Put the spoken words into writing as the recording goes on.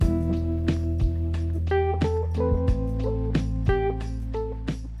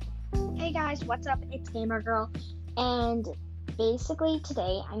what's up? It's Gamer Girl, and basically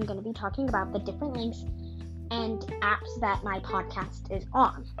today I'm going to be talking about the different links and apps that my podcast is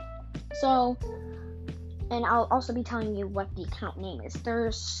on. And I'll also be telling you what the account name is.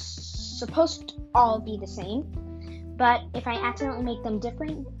 They're supposed to all be the same, but if I accidentally make them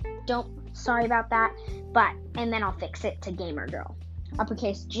different, sorry about that, and then I'll fix it to Gamer Girl.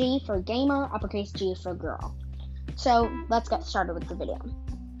 Uppercase G for gamer, uppercase G for girl. So let's get started with the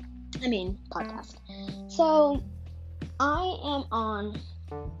podcast. So I am on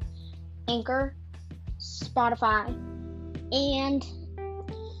Anchor, Spotify, and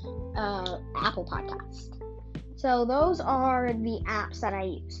Apple Podcast. So those are the apps that I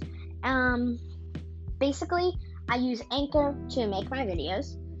use. Basically, I use Anchor to make my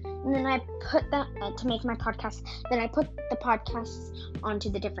videos, and then I put that to make my podcast. Then I put the podcasts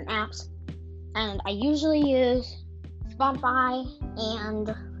onto the different apps, and I usually use Spotify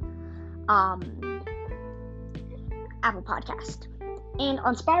and Apple Podcast. And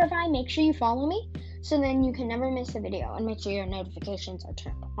on Spotify, make sure you follow me, so then you can never miss a video, and make sure your notifications are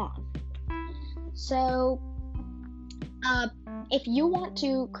turned on. So, if you want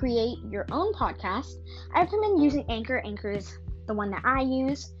to create your own podcast, I recommend using Anchor. Anchor is the one that I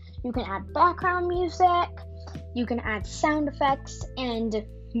use. You can add background music, you can add sound effects, and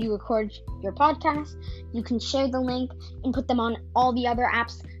you record your podcast. You can share the link and put them on all the other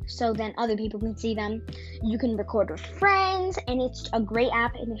apps so then other people can see them. You can record with friends, and it's a great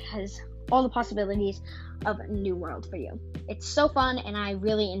app, and it has all the possibilities of a new world for you. It's so fun, and I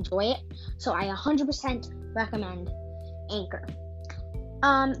really enjoy it, so I 100% recommend Anchor.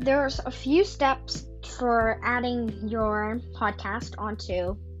 There's a few steps for adding your podcast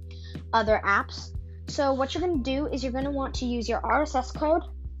onto other apps. So what you're going to do is you're going to want to use your RSS code,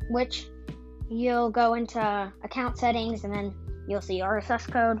 which you'll go into account settings, and then you'll see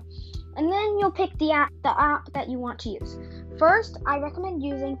RSS code, and then you'll pick the app that you want to use. First, I recommend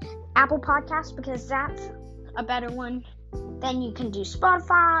using Apple Podcasts because that's a better one. Then you can do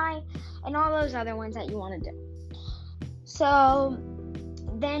Spotify and all those other ones that you want to do. So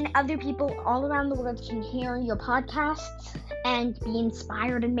then other people all around the world can hear your podcasts and be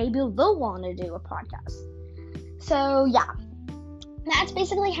inspired, and maybe they'll want to do a podcast. So yeah, that's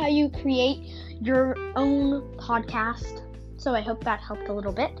basically how you create your own podcast. So I hope that helped a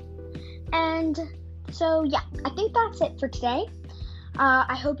little bit. And so yeah, I think that's it for today.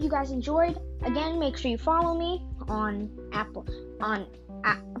 I hope you guys enjoyed. Again, make sure you follow me on Apple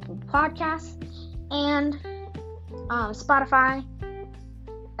Podcasts and Spotify.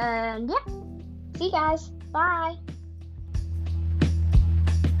 And yeah, see you guys. Bye.